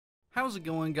How's it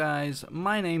going, guys?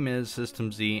 My name is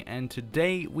System Z, and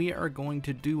today we are going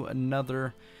to do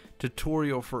another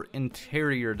tutorial for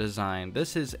interior design.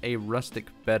 This is a rustic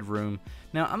bedroom.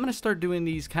 Now I'm going to start doing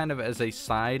these kind of as a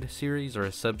side series or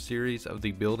a sub-series of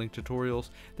the building tutorials.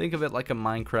 Think of it like a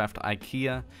Minecraft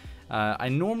IKEA. I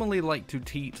normally like to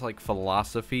teach like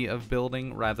philosophy of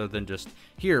building rather than just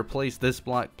here, place this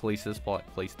block, place this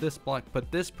block, place this block, but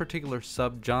this particular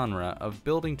subgenre of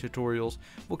building tutorials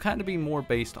will kind of be more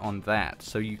based on that,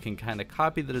 so you can kind of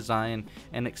copy the design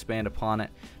and expand upon it.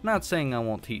 Not saying I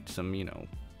won't teach some,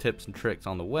 tips and tricks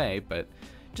on the way, but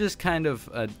just kind of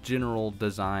a general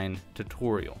design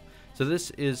tutorial. So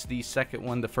this is the second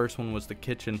one. The first one was the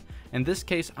kitchen. In this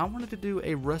case, I wanted to do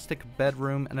a rustic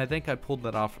bedroom, and I think I pulled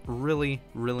that off really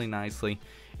nicely.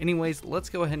 Anyways, let's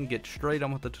go ahead and get straight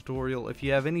on with the tutorial. If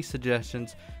you have any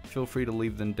suggestions, feel free to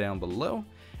leave them down below.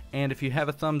 And if you have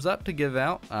a thumbs up to give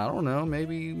out, I don't know,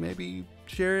 maybe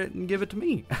share it and give it to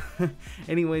me.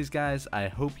 Anyways, guys, I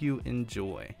hope you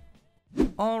enjoy.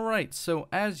 Alright, so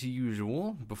as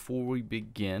usual, before we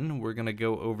begin, we're going to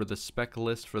go over the spec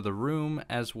list for the room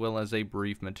as well as a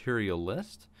brief material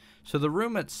list. So the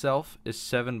room itself is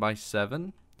 7 by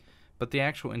 7, but the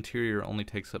actual interior only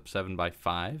takes up 7 by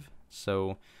 5.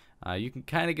 So you can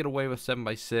kind of get away with 7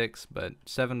 by 6, but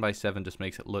 7 by 7 just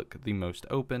makes it look the most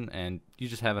open, and you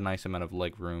just have a nice amount of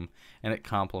leg room, and it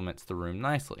complements the room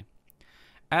nicely.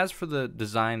 As for the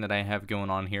design that I have going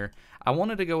on here, I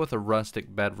wanted to go with a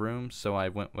rustic bedroom, so I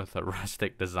went with a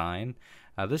rustic design.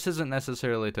 This isn't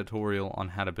necessarily a tutorial on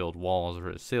how to build walls or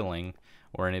a ceiling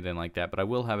or anything like that, but I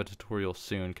will have a tutorial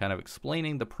soon kind of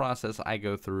explaining the process I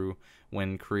go through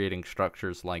when creating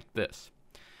structures like this.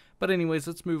 But anyways,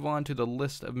 let's move on to the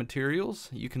list of materials.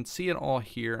 You can see it all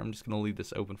here. I'm just going to leave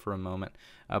this open for a moment.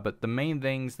 But the main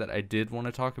things that I did want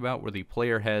to talk about were the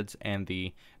player heads and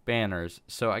the banners.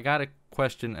 So I got a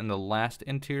question in the last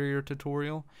interior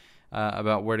tutorial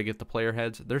about where to get the player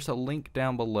heads. There's a link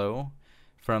down below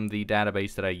from the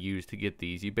database that I use to get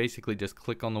these. You basically just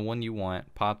click on the one you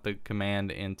want, pop the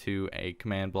command into a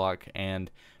command block, and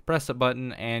press a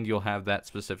button, and you'll have that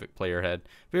specific player head.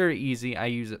 Very easy. I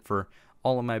use it for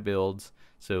all of my builds,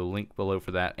 so link below for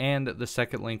that. And the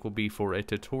second link will be for a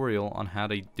tutorial on how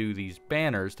to do these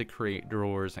banners to create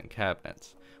drawers and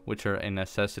cabinets, which are a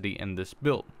necessity in this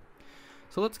build.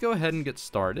 So let's go ahead and get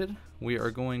started. We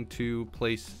are going to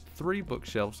place 3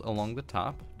 bookshelves along the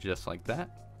top, just like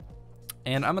that.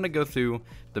 And I'm going to go through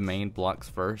the main blocks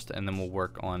first, and then we'll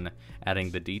work on adding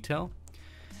the detail.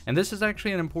 And this is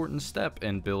actually an important step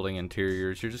in building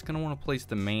interiors. You're just going to want to place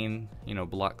the main,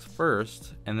 blocks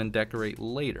first and then decorate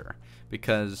later,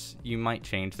 because you might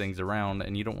change things around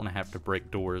and you don't want to have to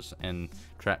break doors and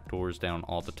trap doors down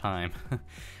all the time.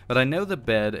 But I know the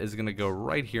bed is going to go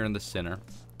right here in the center.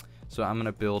 So I'm going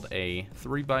to build a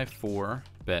 3 by 4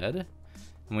 bed.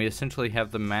 And we essentially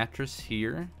have the mattress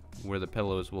here where the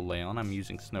pillows will lay on. I'm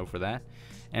using snow for that.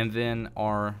 And then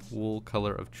our wool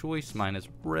color of choice, mine is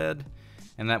red.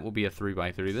 And that will be a 3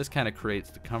 by 3. This kind of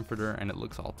creates the comforter, and it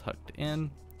looks all tucked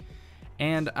in.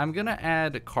 And I'm going to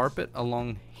add carpet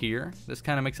along here. This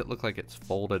kind of makes it look like it's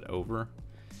folded over,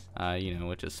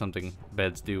 which is something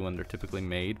beds do when they're typically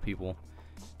made. People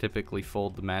typically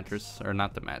fold the mattress, or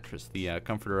not the mattress, the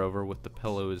comforter over with the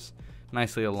pillows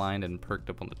nicely aligned and perked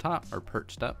up on the top, or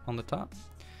perched up on the top.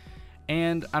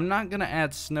 And I'm not going to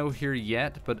add snow here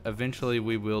yet, but eventually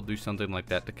we will do something like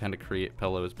that to kind of create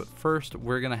pillows. But first,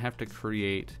 we're going to have to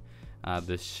create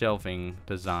this shelving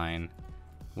design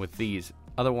with these.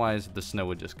 Otherwise, the snow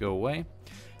would just go away.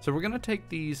 So we're going to take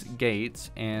these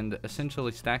gates and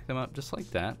essentially stack them up just like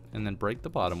that, and then break the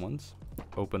bottom ones,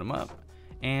 open them up,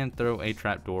 and throw a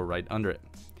trapdoor right under it.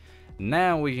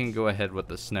 Now we can go ahead with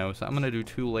the snow. So I'm going to do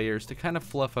 2 layers to kind of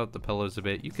fluff out the pillows a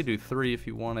bit. You could do 3 if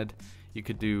you wanted. You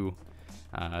could do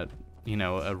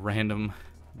a random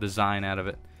design out of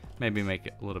it. Maybe make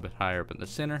it a little bit higher up in the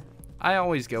center. I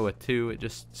always go with 2. It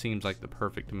just seems like the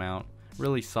perfect amount.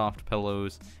 Really soft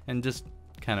pillows, and just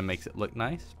kind of makes it look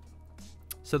nice.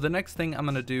 So the next thing I'm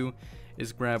going to do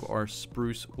is grab our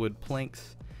spruce wood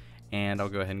planks, and I'll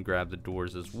go ahead and grab the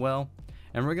doors as well.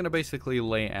 And we're going to basically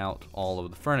lay out all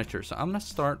of the furniture. So I'm going to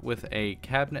start with a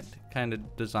cabinet kind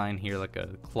of design here, like a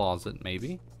closet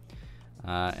maybe.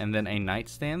 And then a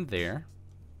nightstand there.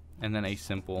 And then a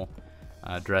simple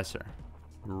dresser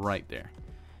right there.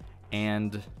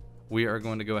 And we are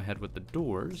going to go ahead with the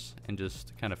doors and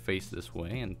just kind of face this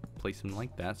way and place them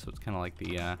like that. So it's kind of like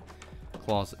the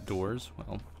closet doors.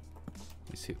 Well, let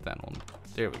me see if that one,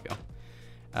 there we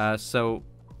go. So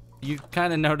you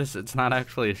kind of notice it's not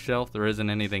actually a shelf. There isn't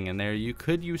anything in there. You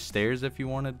could use stairs if you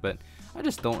wanted, but I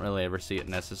just don't really ever see it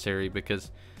necessary,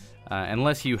 because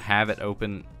unless you have it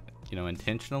open, you know,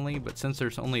 intentionally. But since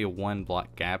there's only a 1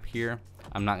 block gap here,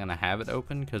 I'm not gonna have it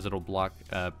open because it'll block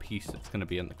a piece that's gonna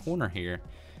be in the corner here.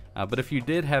 But if you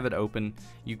did have it open,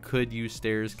 you could use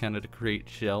stairs kind of to create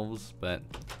shelves, but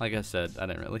like I said, I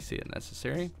didn't really see it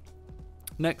necessary.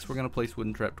 Next, we're gonna place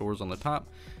wooden trapdoors on the top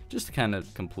just to kind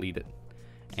of complete it.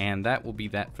 And that will be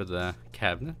that for the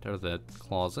cabinet or the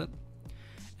closet.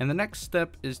 And the next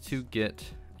step is to get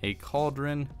a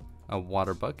cauldron, a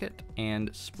water bucket,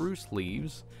 and spruce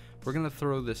leaves. We're gonna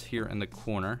throw this here in the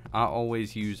corner. I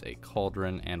always use a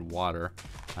cauldron and water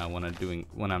when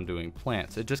I'm doing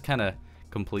plants. It just kind of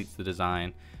completes the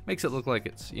design, makes it look like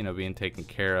it's, you know, being taken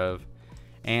care of.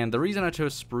 And the reason I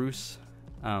chose spruce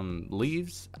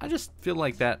leaves, I just feel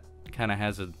like that kind of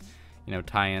has a, you know,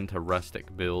 tie into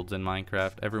rustic builds in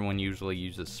Minecraft. Everyone usually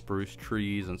uses spruce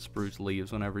trees and spruce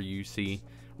leaves whenever you see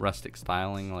rustic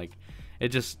styling. Like, it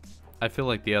just, I feel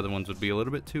like the other ones would be a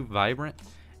little bit too vibrant,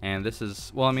 and this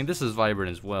is, well, I mean, this is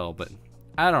vibrant as well, but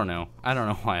I don't know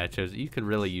why I chose it. You could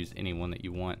really use any one that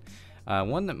you want.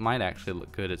 One that might actually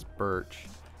look good is birch.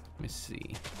 Let me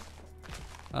see.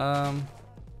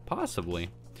 Possibly.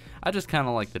 I just kind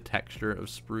of like the texture of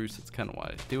spruce. It's kind of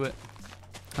why I do it.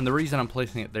 And the reason I'm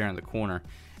placing it there in the corner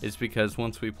is because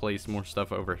once we place more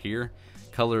stuff over here,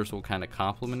 colors will kind of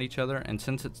complement each other. And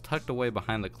since it's tucked away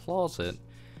behind the closet,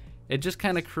 it just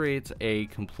kind of creates a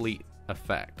complete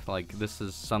effect. Like, this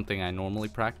is something I normally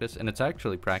practice, and it's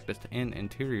actually practiced in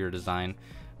interior design,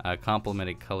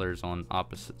 complementing colors on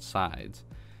opposite sides.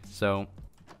 So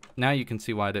now you can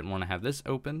see why I didn't want to have this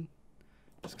open,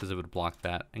 just because it would block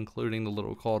that, including the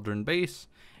little cauldron base.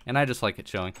 And I just like it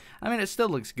showing. I mean, it still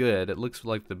looks good. It looks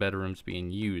like the bedroom's being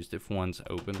used if one's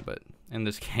open, but in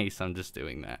this case, I'm just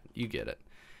doing that. You get it.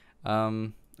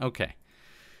 Okay.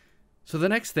 So the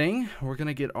next thing, we're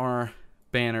gonna get our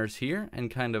banners here and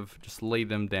kind of just lay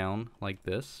them down like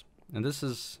this. And this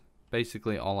is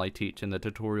basically all I teach in the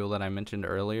tutorial that I mentioned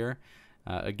earlier.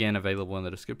 Again, available in the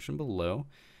description below.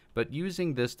 But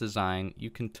using this design,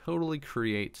 you can totally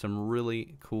create some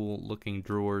really cool looking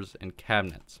drawers and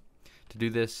cabinets. To do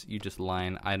this, you just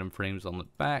line item frames on the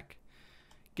back,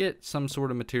 get some sort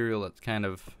of material that kind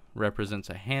of represents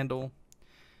a handle.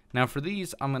 Now for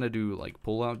these, I'm going to do like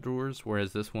pull-out drawers,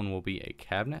 whereas this one will be a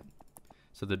cabinet.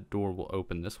 So the door will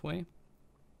open this way.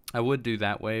 I would do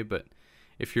that way, but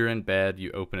if you're in bed,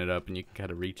 you open it up and you can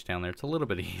kind of reach down there. It's a little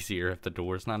bit easier if the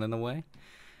door's not in the way.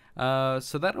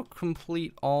 So that'll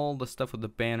complete all the stuff with the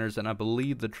banners and I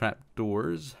believe the trap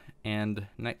doors. And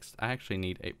next, I actually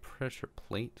need a pressure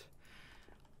plate.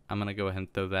 I'm going to go ahead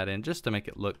and throw that in just to make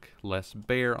it look less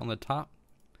bare on the top.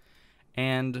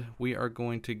 And we are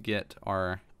going to get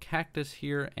our cactus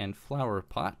here and flower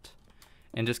pot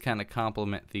and just kind of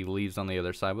complement the leaves on the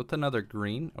other side with another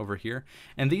green over here.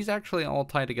 And these actually all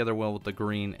tie together well with the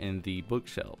green in the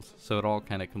bookshelves. So it all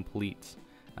kind of completes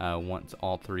once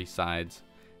all three sides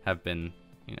have been,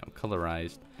 you know,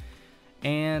 colorized.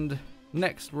 And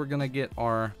next we're going to get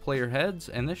our player heads,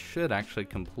 and this should actually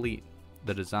complete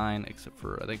the design except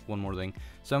for I think one more thing.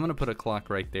 So I'm going to put a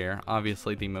clock right there.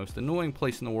 Obviously the most annoying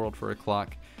place in the world for a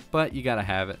clock, but you gotta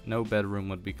have it. No bedroom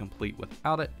would be complete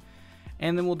without it.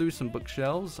 And then we'll do some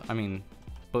bookshelves, I mean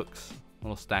books, a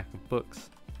little stack of books,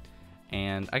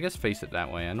 and I guess face it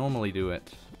that way. I normally do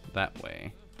it that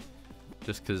way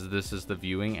just because this is the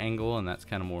viewing angle and that's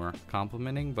kind of more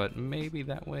complimenting, but maybe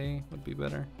that way would be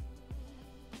better.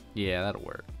 Yeah, that'll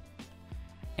work.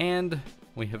 And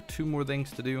we have two more things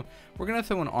to do. We're gonna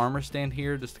throw an armor stand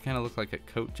here just to kind of look like a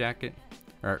coat jacket,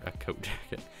 or a coat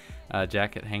jacket,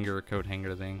 jacket hanger or coat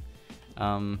hanger thing.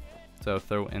 So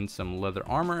throw in some leather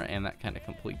armor and that kind of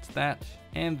completes that.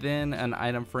 And then an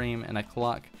item frame and a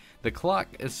clock. The clock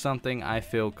is something I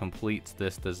feel completes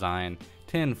this design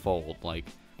tenfold. Like,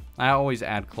 I always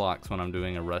add clocks when I'm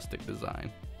doing a rustic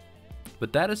design.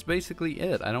 But that is basically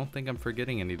it. I don't think I'm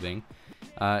forgetting anything.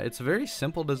 It's a very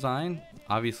simple design.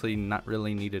 Obviously not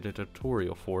really needed a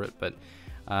tutorial for it, but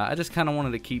I just kind of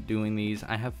wanted to keep doing these.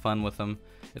 I have fun with them.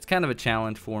 It's kind of a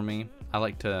challenge for me. I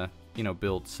like to, you know,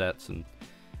 build sets, and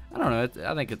I don't know,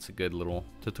 I think it's a good little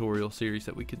tutorial series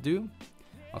that we could do.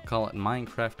 I'll call it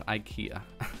Minecraft IKEA.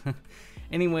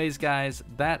 Anyways, guys,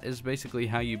 that is basically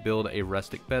how you build a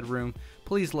rustic bedroom.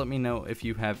 Please let me know if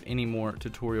you have any more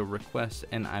tutorial requests,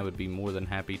 and I would be more than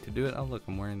happy to do it. Oh, look,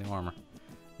 I'm wearing the armor.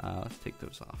 Let's take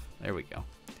those off. There we go.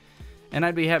 And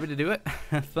I'd be happy to do it.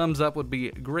 Thumbs up would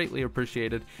be greatly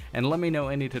appreciated, and let me know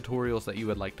any tutorials that you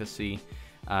would like to see.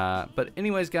 But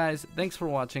anyways, guys, thanks for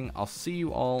watching. I'll see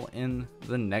you all in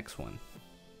the next one.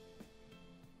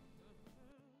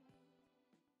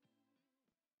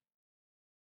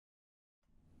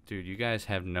 Dude, you guys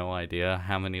have no idea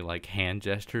how many like hand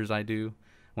gestures I do.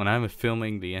 When I'm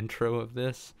filming the intro of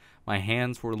this, my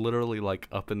hands were literally like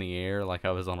up in the air like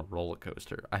I was on a roller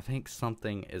coaster. I think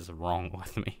something is wrong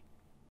with me.